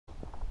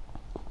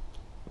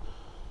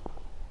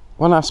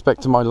One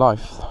aspect of my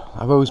life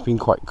I've always been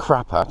quite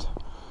crap at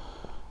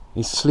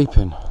is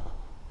sleeping.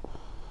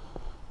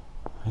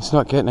 It's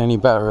not getting any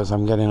better as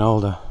I'm getting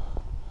older.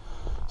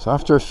 So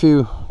after a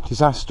few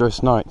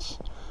disastrous nights,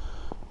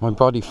 my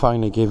body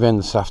finally gave in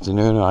this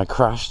afternoon and I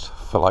crashed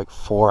for like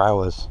 4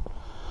 hours.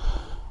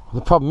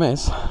 The problem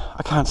is,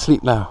 I can't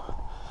sleep now.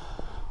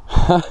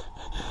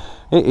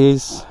 It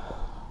is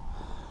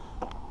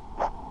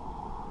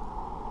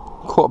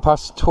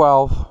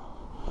 12:15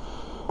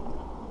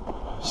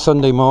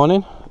 Saturday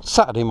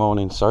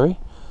morning, sorry.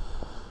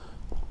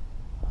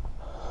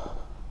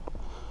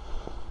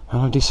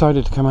 And I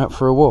decided to come out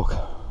for a walk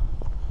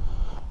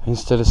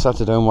instead of sat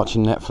at home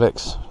watching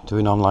Netflix,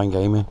 doing online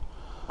gaming.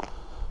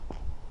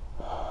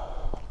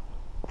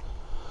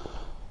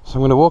 So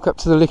I'm going to walk up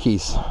to the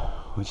Lickeys,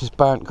 which is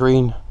Barnt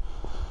Green,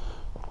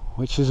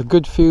 which is a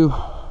good few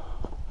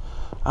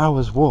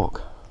hours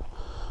walk.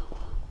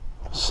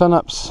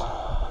 Sun-up's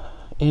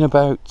in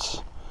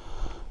about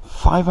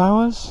 5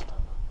 hours,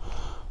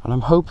 and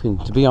I'm hoping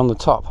to be on the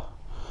top,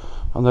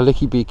 on the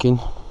Lickey beacon,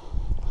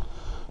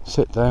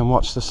 sit there and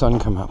watch the sun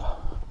come up.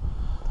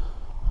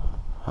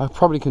 I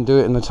probably can do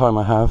it in the time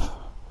I have.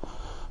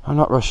 I'm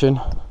not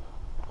rushing.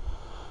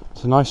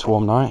 It's a nice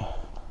warm night.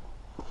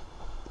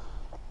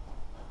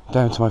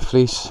 Down to my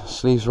fleece,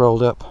 sleeves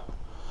rolled up.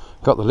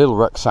 Got the little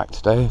rucksack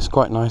today. It's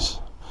quite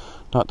nice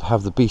not to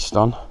have the beast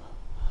on.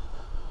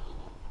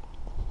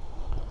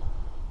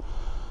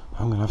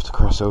 I'm going to have to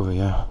cross over,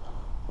 yeah.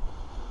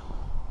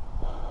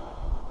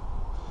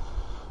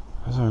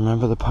 As I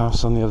remember, the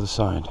path's on the other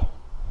side.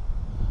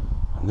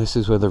 And this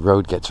is where the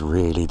road gets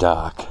really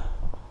dark.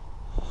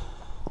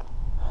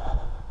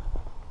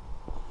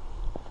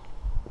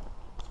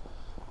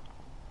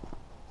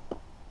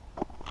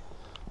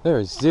 There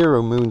is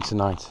zero moon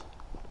tonight.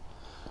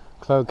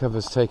 Cloud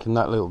cover's taken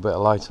that little bit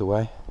of light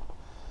away.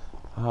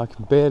 And I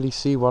can barely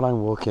see what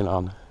I'm walking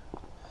on.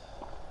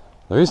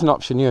 There is an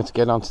option here to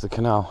get onto the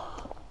canal,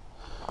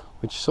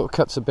 which sort of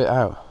cuts a bit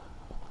out.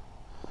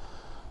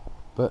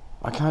 But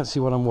I can't see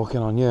what I'm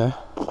walking on here.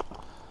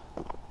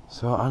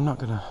 So I'm not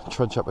going to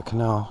trudge up a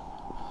canal.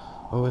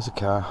 Oh, there's a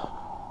car.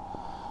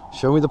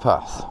 Show me the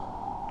path.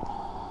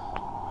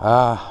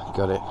 Ah,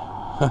 got it.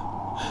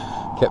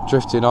 Kept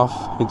drifting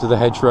off into the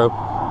hedgerow.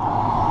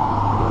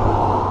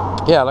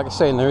 Yeah, like I was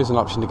saying, there is an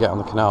option to get on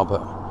the canal,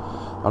 but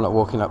I'm not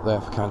walking up there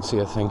if I can't see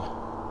a thing.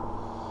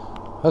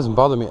 It doesn't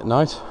bother me at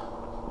night.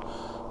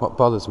 What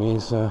bothers me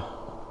is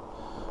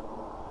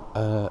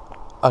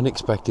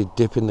unexpected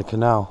dip in the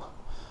canal,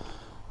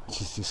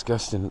 which is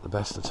disgusting at the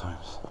best of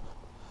times.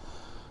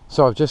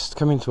 So I've just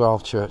come into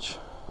Alv Church,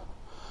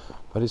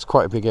 but it's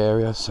quite a big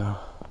area, so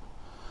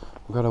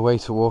I've got a way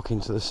to walk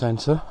into the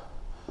centre,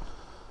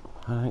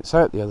 and it's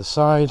out the other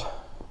side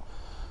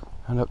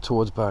and up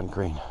towards Barnt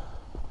Green,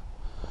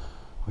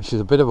 which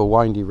is a bit of a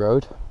windy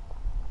road.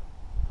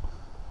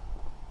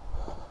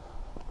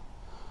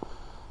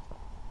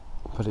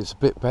 But it's a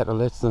bit better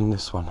lit than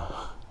this one,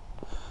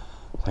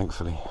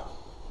 thankfully.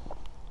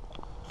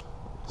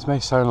 This may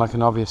sound like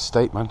an obvious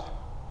statement.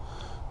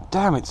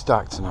 Damn, it's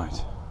dark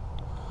tonight.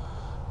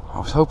 I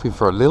was hoping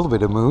for a little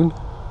bit of moon.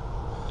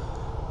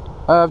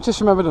 I've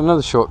just remembered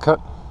another shortcut,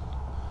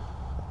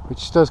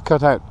 which does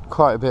cut out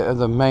quite a bit of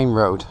the main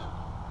road.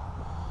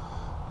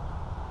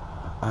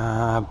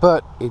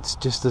 But it's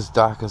just as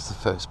dark as the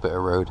first bit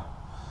of road.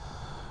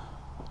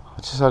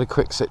 I just had a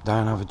quick sit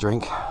down, have a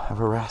drink, have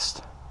a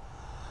rest.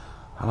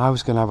 And I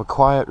was going to have a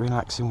quiet,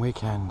 relaxing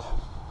weekend.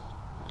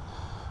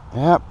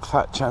 Yep,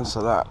 fat chance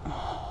of that.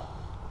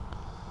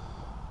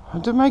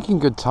 I'm making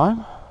good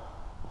time.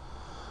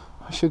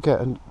 I should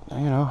get an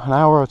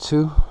hour or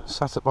two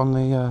sat up on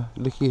the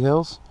Lickey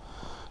Hills,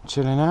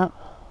 chilling out.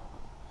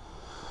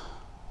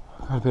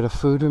 Got a bit of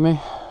food with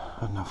me,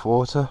 enough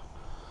water.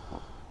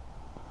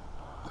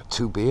 Got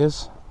 2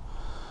 beers.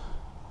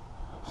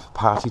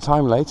 Party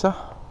time later.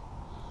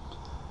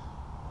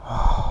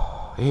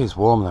 Oh, it is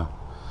warm though.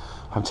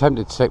 I'm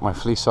tempted to take my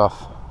fleece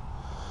off,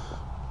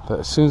 but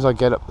as soon as I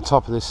get up the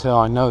top of this hill,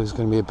 I know there's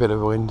going to be a bit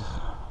of wind,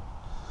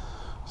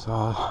 so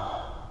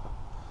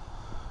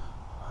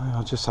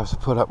I'll just have to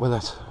put up with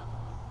it.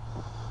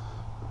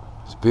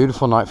 It's a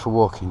beautiful night for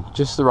walking,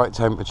 just the right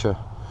temperature,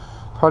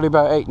 probably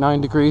about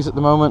 8-9 degrees at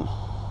the moment,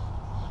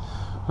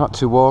 not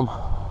too warm,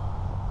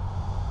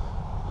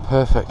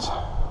 perfect.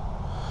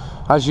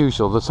 As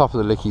usual, the top of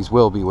the Lickeys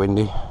will be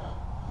windy,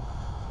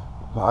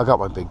 but I got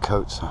my big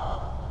coat, so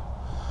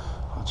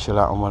I'll chill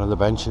out on one of the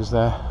benches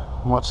there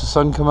and watch the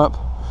sun come up.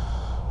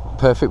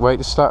 Perfect way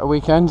to start a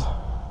weekend.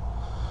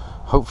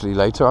 Hopefully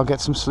later I'll get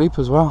some sleep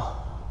as well.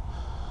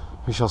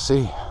 We shall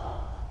see.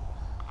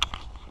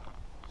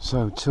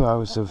 So 2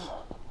 hours of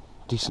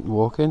decent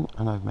walking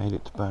and I've made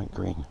it to Barnt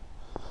Green.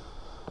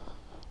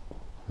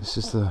 This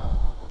is the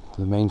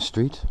main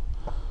street.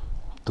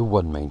 The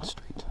one main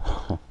street.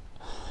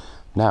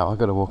 Now I've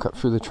got to walk up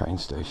through the train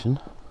station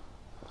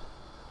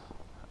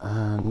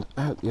and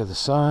out the other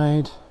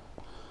side,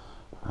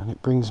 and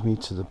it brings me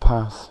to the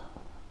path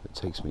that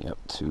takes me up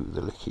to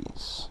the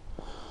Lickeys.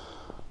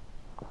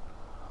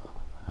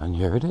 And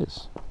here it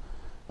is.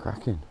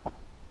 Cracking.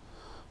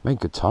 Made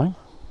good time.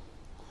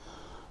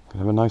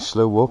 Gonna have a nice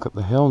slow walk up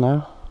the hill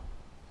now.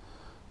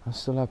 I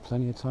still have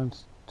plenty of time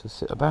to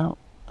sit about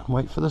and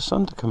wait for the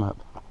sun to come up.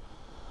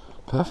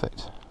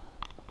 Perfect.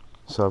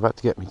 So I've had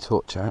to get my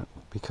torch out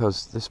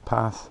because this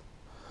path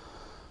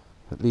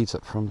that leads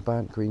up from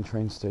Bant Green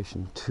train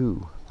station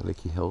to the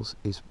Lickey Hills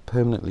is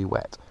permanently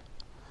wet.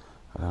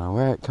 I don't know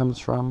where it comes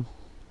from,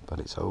 but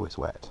it's always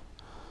wet.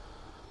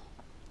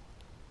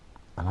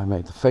 And I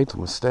made the fatal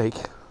mistake,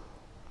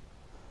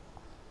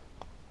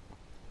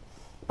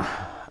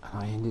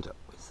 and I ended up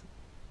with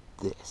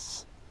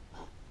this.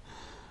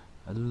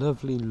 A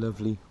lovely,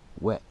 lovely,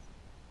 wet,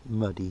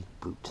 muddy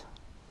boot.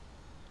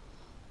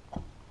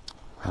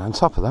 And on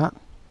top of that,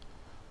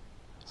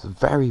 it's a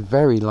very,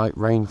 very light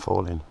rain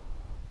falling.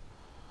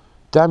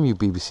 Damn you,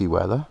 BBC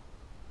weather.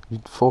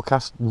 You'd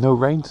forecast no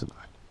rain tonight.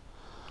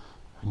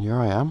 And here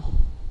I am,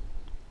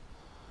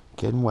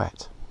 getting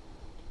wet.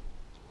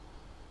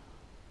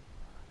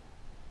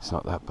 It's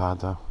not that bad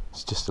though,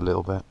 it's just a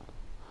little bit.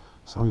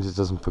 As long as it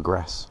doesn't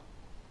progress,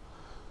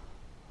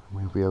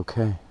 we'll be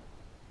okay.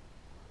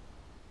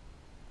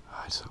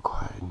 Oh, it's so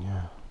quiet in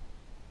here.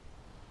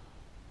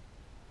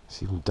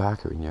 It's even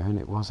darker in here than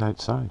it was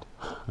outside.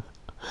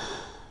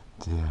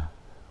 Dear,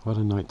 what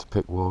a night to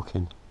pick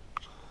walking.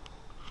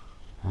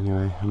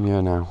 Anyway, I'm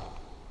here now.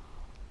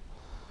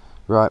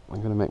 Right, I'm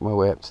going to make my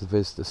way up to the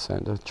visitor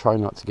centre. Try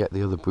not to get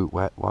the other boot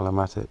wet while I'm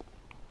at it.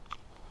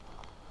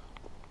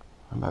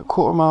 I'm about a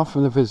quarter mile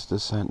from the visitor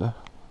centre.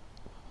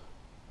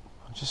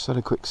 I just had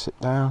a quick sit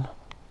down.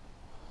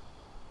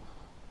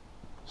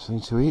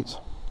 Something to eat.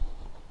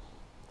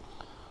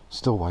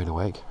 Still wide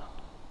awake.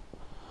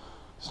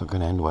 It's not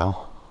going to end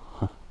well.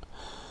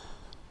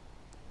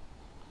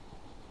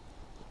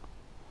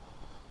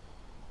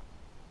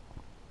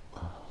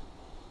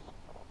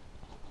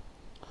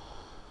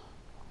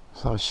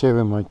 So I was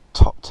sharing my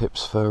top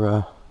tips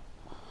for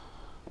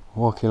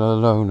walking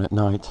alone at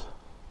night.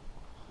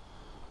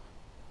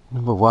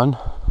 Number 1,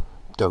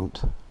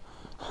 don't.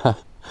 It's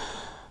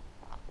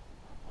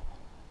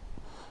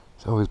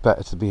always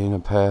better to be in a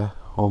pair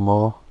or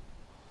more.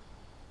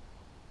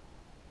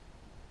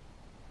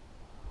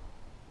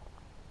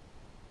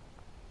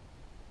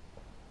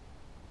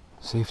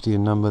 Safety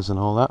in numbers and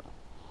all that.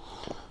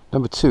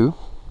 Number 2,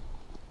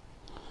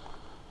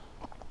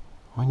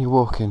 when you're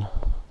walking,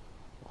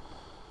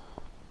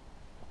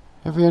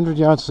 every 100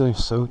 yards or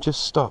so,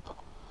 just stop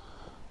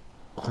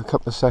for a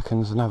couple of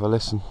seconds and have a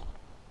listen.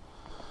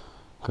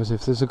 Because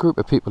if there's a group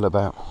of people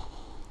about,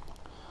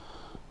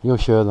 you'll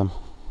hear them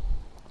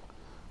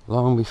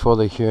long before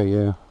they hear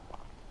you.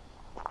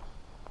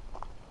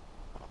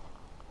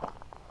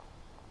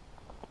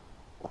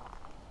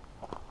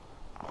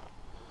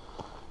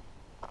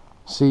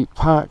 See,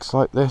 parks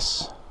like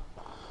this,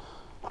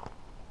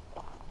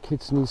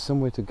 kids need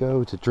somewhere to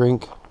go, to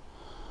drink,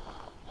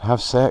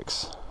 have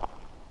sex.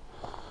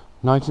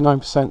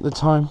 99% of the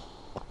time,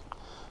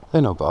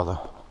 they're no bother.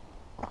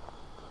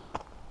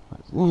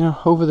 You know,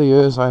 over the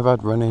years I've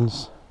had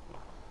run-ins.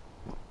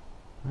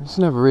 It's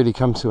never really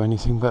come to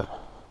anything, but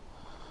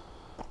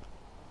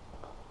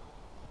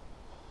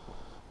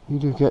you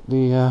do get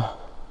the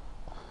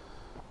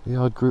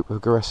odd group of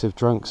aggressive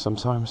drunks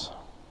sometimes.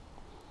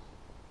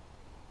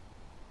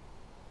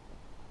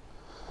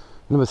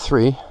 Number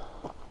 3,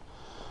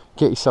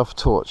 get yourself a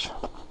torch.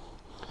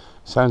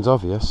 Sounds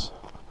obvious,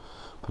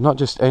 but not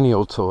just any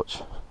old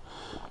torch.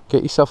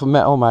 Get yourself a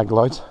metal mag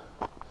light,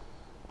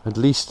 at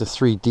least a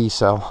 3D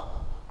cell.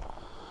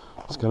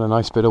 It's got a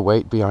nice bit of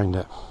weight behind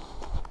it.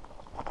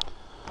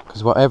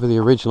 Because whatever the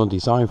original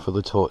design for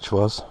the torch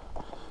was,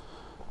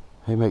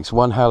 it makes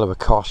one hell of a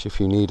kosh if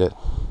you need it.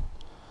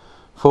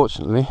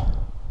 Fortunately,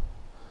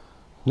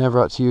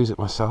 never had to use it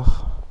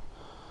myself.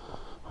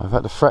 I've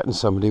had to threaten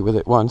somebody with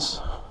it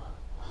once.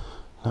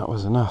 That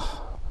was enough.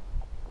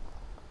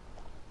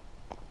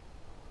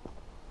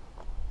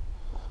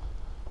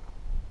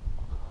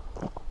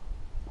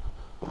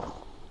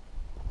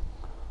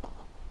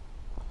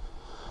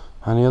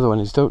 And the other one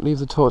is, don't leave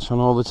the torch on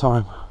all the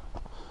time.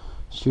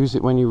 Just use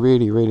it when you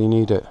really, really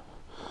need it.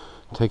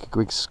 Take a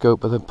quick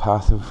scope of the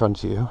path in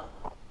front of you.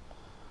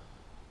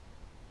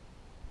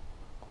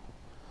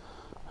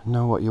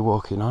 Know what you're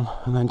walking on,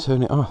 and then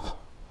turn it off.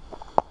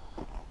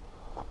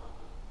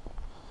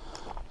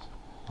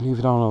 Leave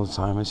it on all the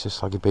time, it's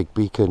just like a big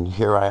beacon.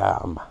 Here I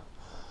am.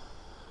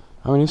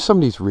 I mean, if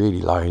somebody's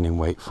really lying in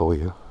wait for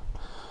you,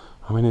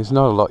 I mean, there's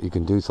not a lot you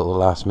can do till the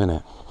last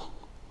minute.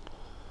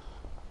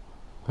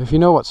 But if you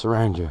know what's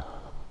around you,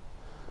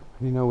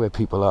 you know where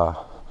people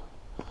are,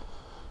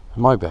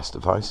 my best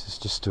advice is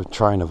just to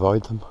try and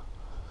avoid them,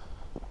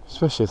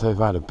 especially if they've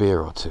had a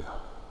beer or two.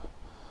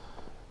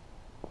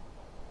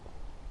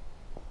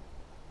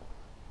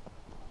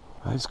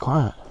 But it's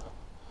quiet.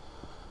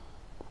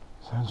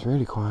 Sounds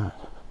really quiet.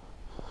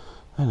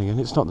 Then again,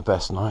 it's not the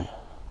best night.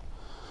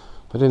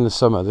 But in the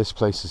summer, this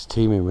place is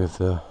teeming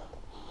with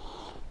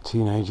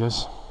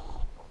teenagers.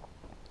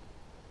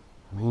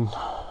 I mean,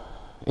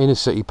 inner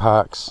city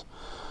parks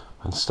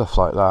and stuff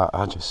like that,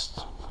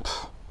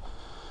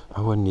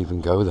 I wouldn't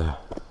even go there.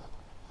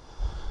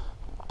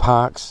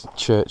 parks,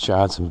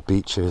 churchyards and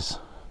beaches.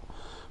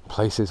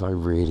 Places I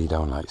really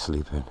don't like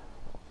sleeping.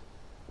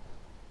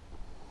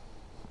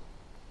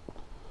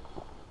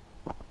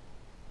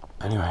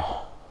 Anyway.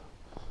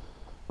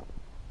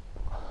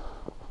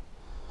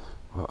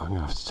 Well, I'm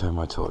going to have to turn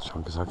my torch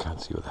on because I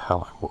can't see what the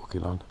hell I'm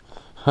walking on.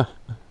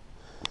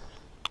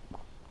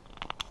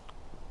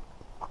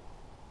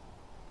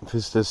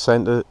 Visitor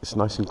centre is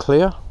nice and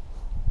clear.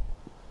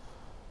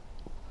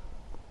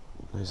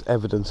 There's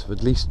evidence of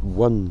at least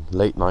one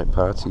late night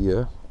party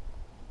here.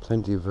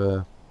 Plenty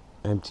of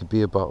empty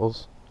beer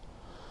bottles.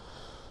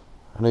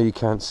 I know you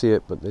can't see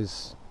it, but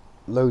there's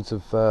loads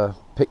of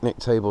picnic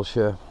tables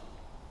here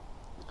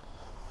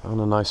on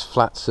a nice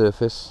flat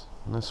surface,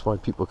 and that's why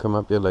people come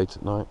up here late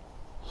at night.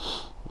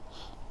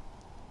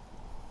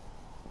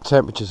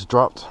 Temperatures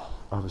dropped,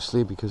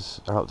 obviously,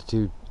 because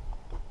altitude.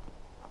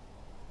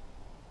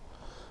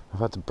 I've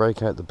had to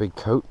break out the big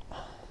coat.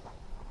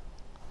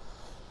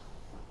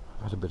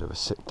 I've had a bit of a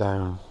sit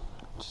down,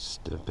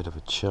 just a bit of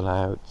a chill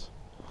out,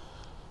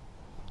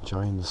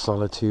 enjoying the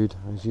solitude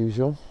as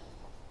usual.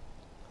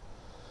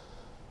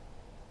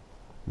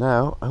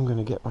 Now I'm going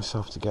to get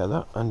myself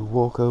together and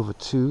walk over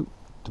to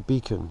the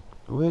beacon,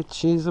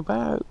 which is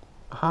about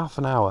half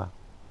an hour.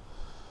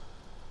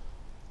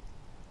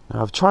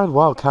 Now I've tried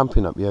wild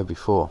camping up here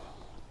before,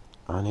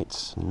 and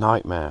it's a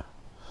nightmare.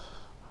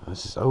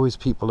 There's always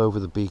people over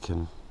the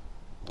beacon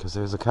because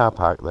there's a car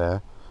park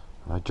there,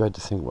 and I dread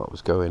to think what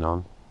was going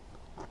on.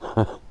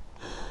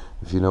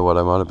 If you know what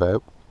I'm on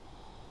about.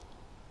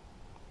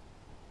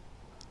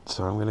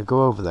 So I'm going to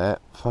go over there,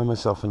 find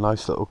myself a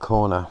nice little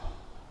corner,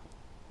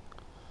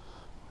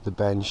 the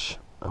bench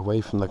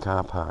away from the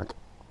car park,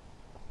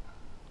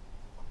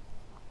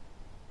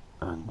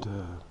 and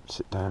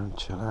sit down,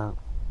 chill out,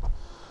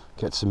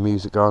 get some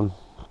music on,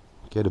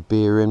 get a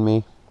beer in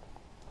me,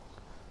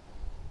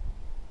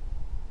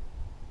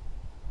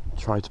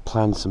 try to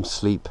plan some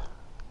sleep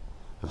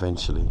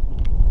eventually.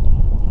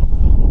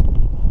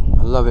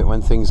 I love it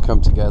when things come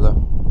together.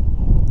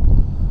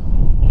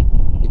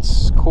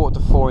 It's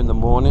 3:45 in the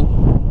morning.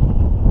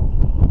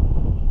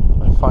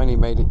 I finally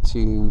made it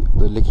to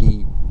the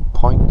Lickey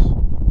point.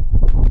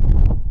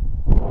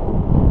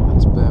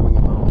 That's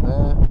Birmingham over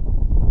there.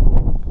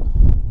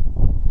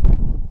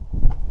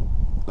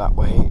 That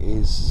way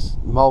is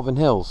Malvern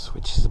Hills,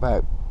 which is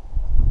about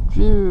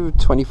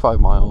 25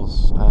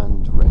 miles,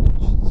 and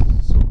Redditch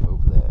is sort of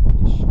over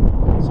there-ish.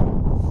 So,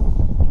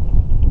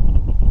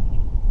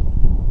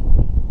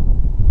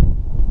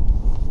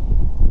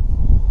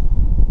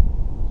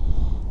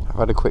 I've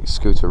had a quick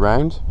scoot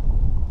around,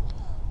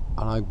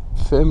 and I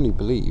firmly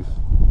believe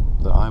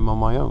that I'm on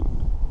my own.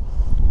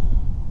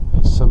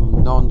 There's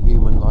some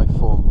non-human life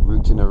form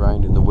rooting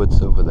around in the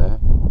woods over there.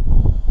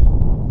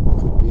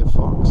 Could be a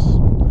fox.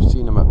 I've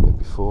seen them up here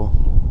before.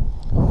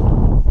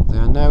 They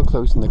are now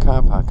closing the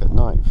car park at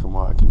night, from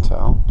what I can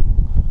tell,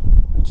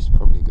 which is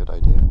probably a good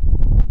idea.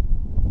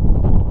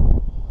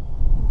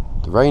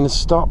 The rain has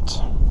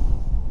stopped.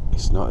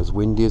 It's not as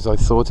windy as I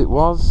thought it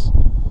was,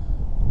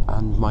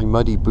 and my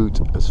muddy boot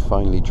has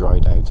finally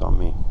dried out on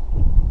me.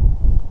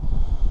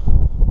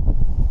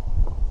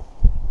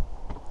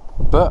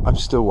 But I'm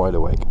still wide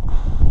awake.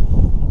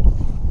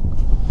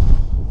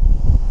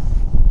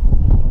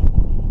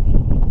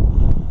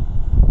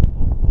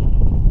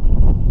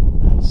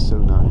 It's so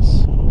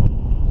nice.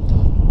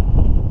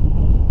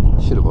 I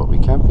should have bought me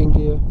camping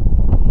gear.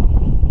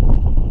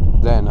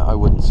 Then I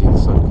wouldn't see the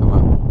sun come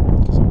up,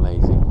 because I'm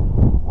lazy.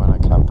 When I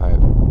camp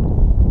out,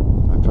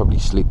 I probably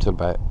sleep till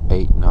about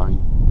 8,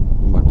 9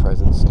 in my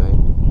present state.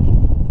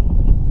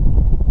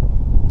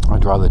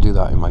 I'd rather do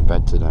that in my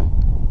bed today.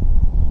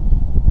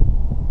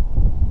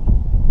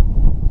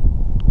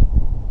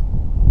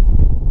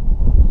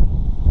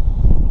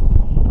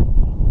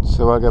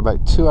 So I got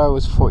about 2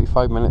 hours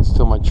 45 minutes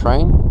till my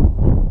train.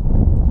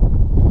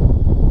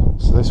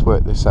 So let's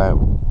work this out.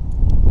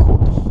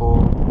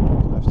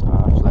 4:45, left at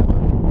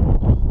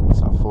 11.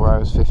 It's like 4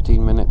 hours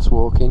 15 minutes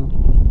walking,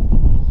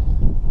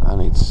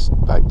 and it's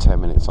about 10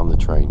 minutes on the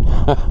train.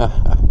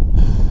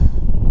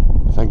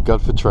 Thank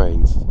God for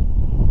trains.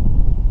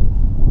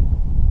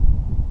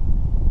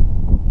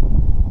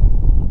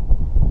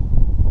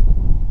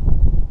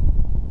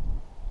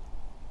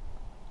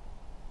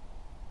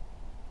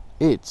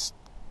 It's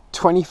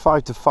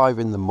 25 to 5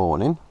 in the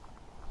morning,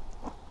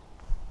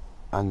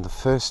 and the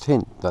first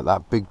hint that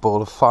that big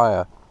ball of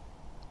fire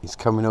is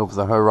coming over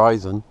the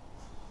horizon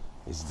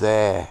is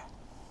there.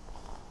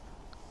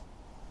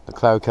 The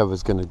cloud cover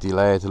is going to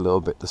delay it a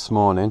little bit this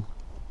morning,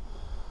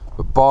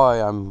 but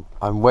boy,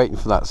 I'm waiting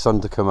for that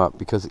sun to come up,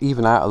 because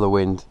even out of the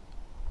wind,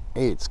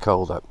 it's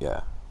cold up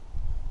here.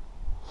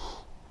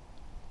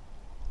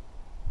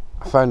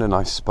 I found a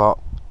nice spot,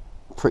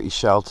 pretty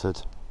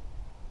sheltered.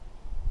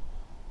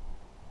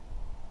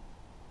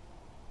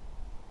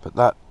 But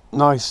that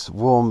nice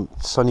warm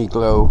sunny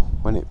glow,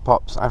 when it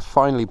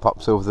finally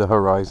pops over the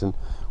horizon,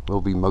 will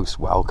be most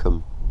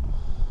welcome.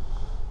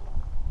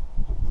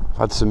 I've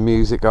had some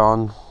music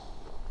on.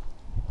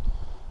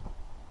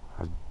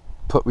 I've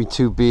put me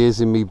 2 beers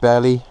in me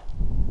belly.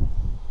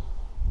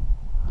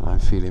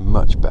 feeling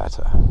much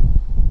better.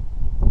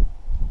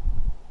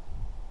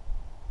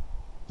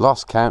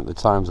 Lost count the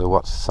times I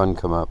watched the sun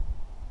come up.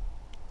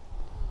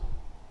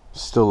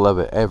 Still love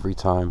it every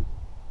time.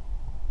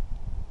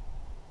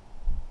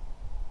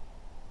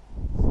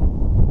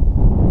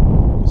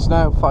 It's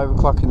now 5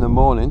 o'clock in the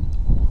morning.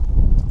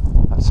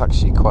 That's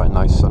actually quite a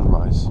nice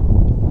sunrise.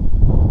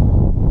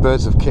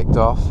 Birds have kicked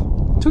off.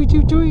 Tweet,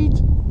 tweet,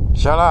 tweet.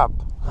 Shut up.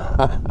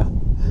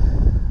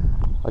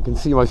 I can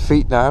see my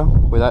feet now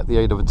without the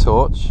aid of a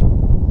torch.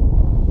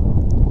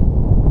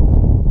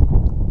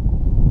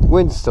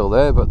 Wind's still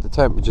there, but the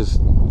temperature's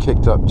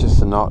kicked up just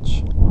a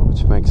notch,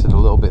 which makes it a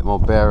little bit more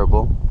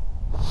bearable.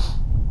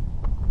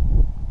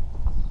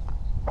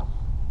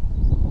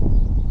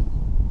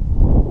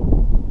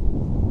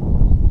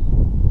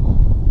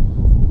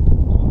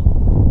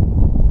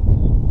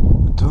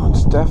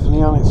 Dawn's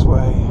definitely on its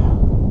way.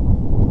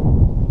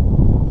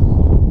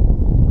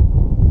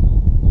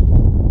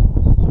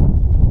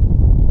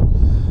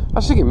 I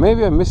was thinking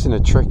maybe I'm missing a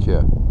trick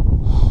here.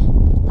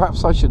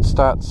 Perhaps I should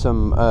start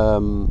some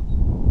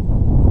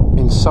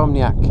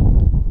Insomnia,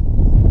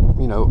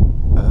 you know,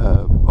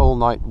 all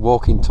night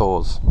walking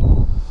tours.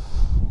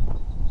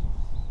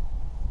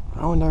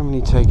 I wonder how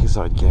many takers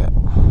I'd get.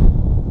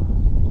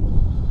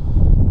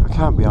 I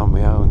can't be on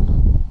my own.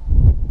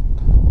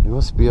 There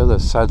must be other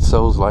sad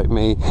souls like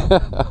me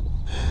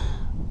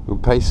who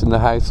pace in the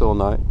house all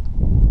night,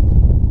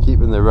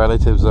 keeping their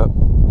relatives up.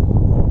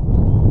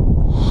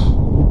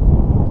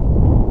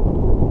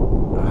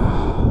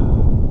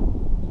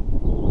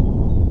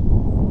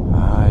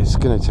 It's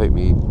going to take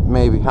me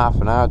maybe half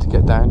an hour to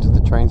get down to the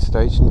train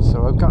station,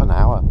 so I've got an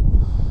hour.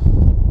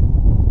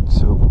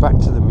 So back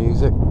to the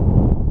music.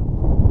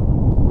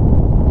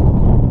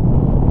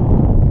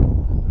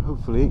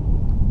 Hopefully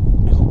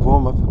it'll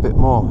warm up a bit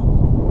more.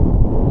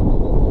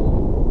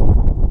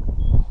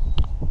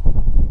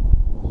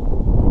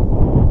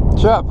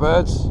 Shut up,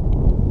 birds.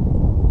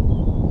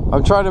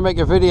 I'm trying to make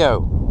a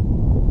video.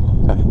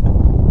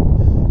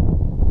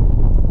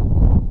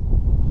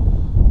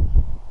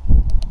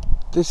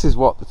 This is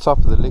what the top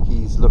of the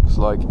Lickeys looks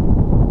like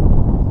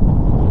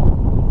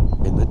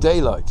in the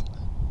daylight.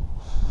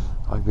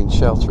 I've been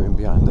sheltering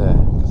behind there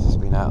because it's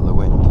been out of the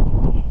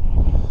wind.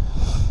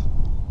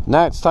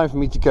 Now it's time for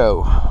me to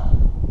go,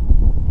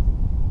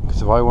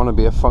 because if I want to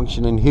be a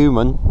functioning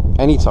human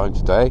anytime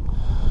today,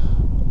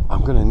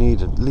 I'm going to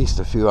need at least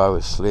a few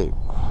hours sleep.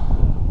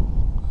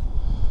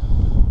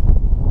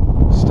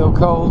 Still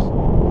cold.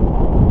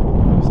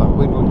 If that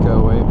wind would go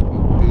away, it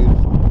would be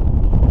beautiful.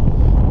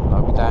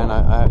 I'll be down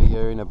out of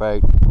here in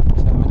about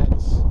 10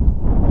 minutes. I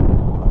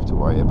don't have to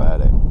worry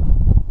about it.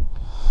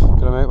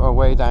 Gonna make my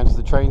way down to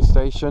the train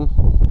station,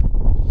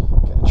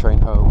 get a train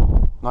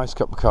home, nice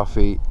cup of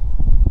coffee,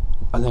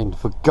 and then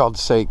for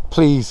God's sake,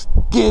 please,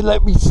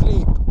 let me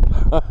sleep.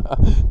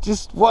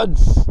 Just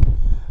once,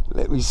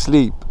 let me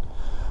sleep.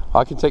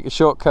 I can take a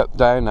shortcut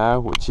down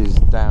now, which is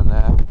down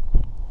there,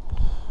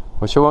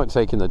 which I won't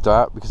take in the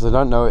dark because I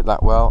don't know it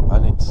that well,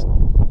 and it's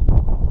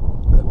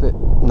a bit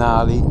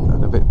gnarly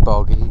and a bit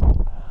boggy.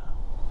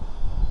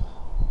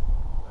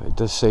 It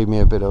does save me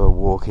a bit of a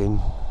walk-in,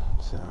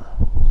 so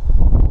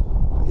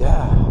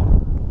yeah,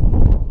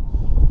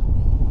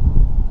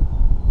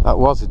 that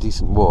was a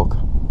decent walk.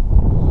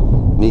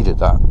 Needed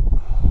that.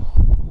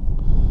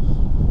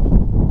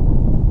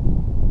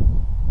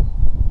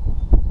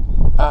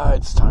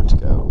 It's time to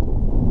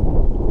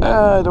go.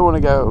 I don't want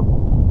to go.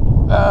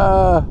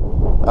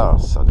 Oh,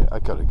 sorry, I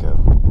gotta go.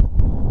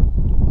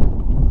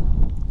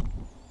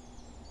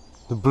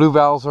 The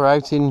bluebells are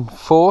out in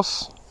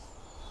force.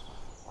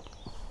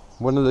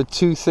 One of the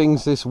two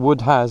things this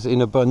wood has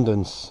in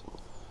abundance.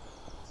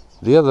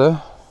 The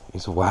other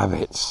is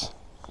wabbits.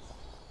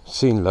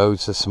 Seen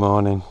loads this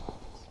morning.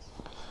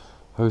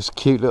 Those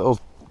cute little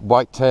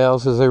white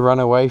tails as they run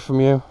away from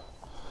you.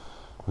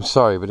 I'm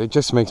sorry, but it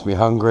just makes me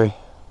hungry.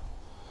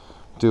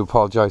 I do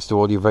apologise to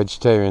all you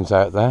vegetarians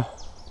out there.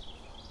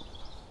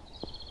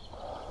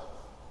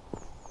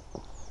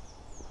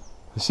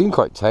 They seem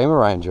quite tame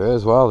around here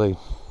as well. I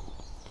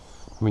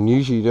mean,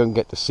 usually you don't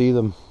get to see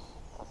them.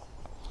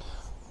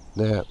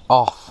 They're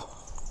off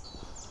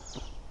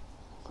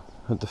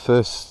at the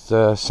first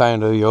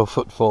sound of your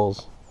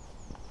footfalls.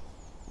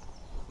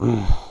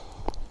 I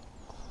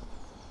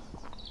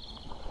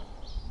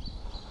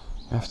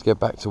have to get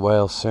back to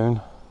Wales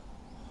soon.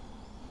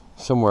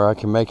 Somewhere I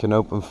can make an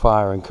open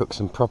fire and cook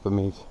some proper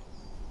meat.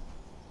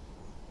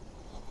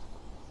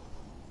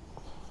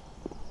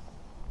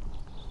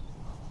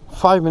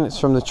 5 minutes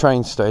from the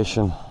train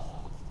station.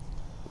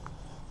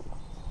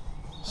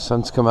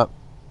 Sun's come up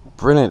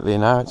brilliantly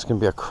now. It's going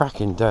to be a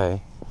cracking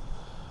day.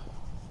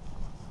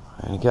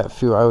 I'm going to get a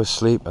few hours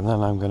sleep and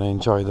then I'm going to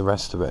enjoy the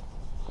rest of it.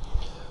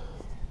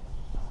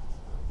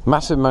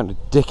 Massive amount of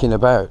dicking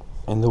about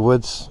in the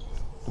woods,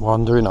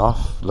 wandering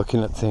off,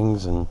 looking at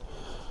things and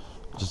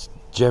just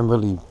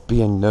generally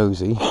being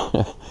nosy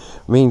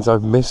means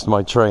I've missed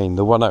my train,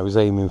 the one I was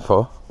aiming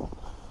for.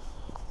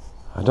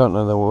 I don't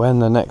know when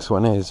the next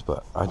one is,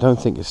 but I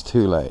don't think it's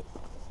too late.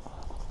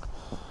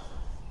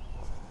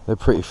 they're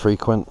pretty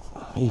frequent,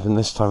 even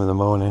this time of the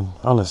morning,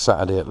 on a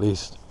Saturday at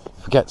least.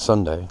 Forget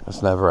Sunday,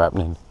 that's never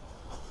happening.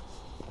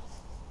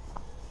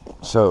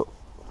 So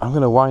I'm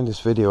going to wind this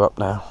video up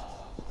now,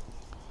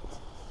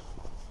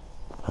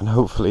 and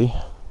hopefully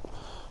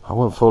I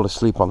won't fall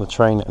asleep on the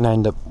train and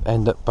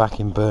end up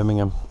back in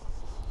Birmingham.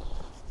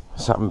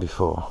 It's happened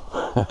before.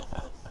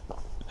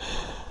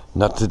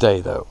 Not today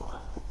though.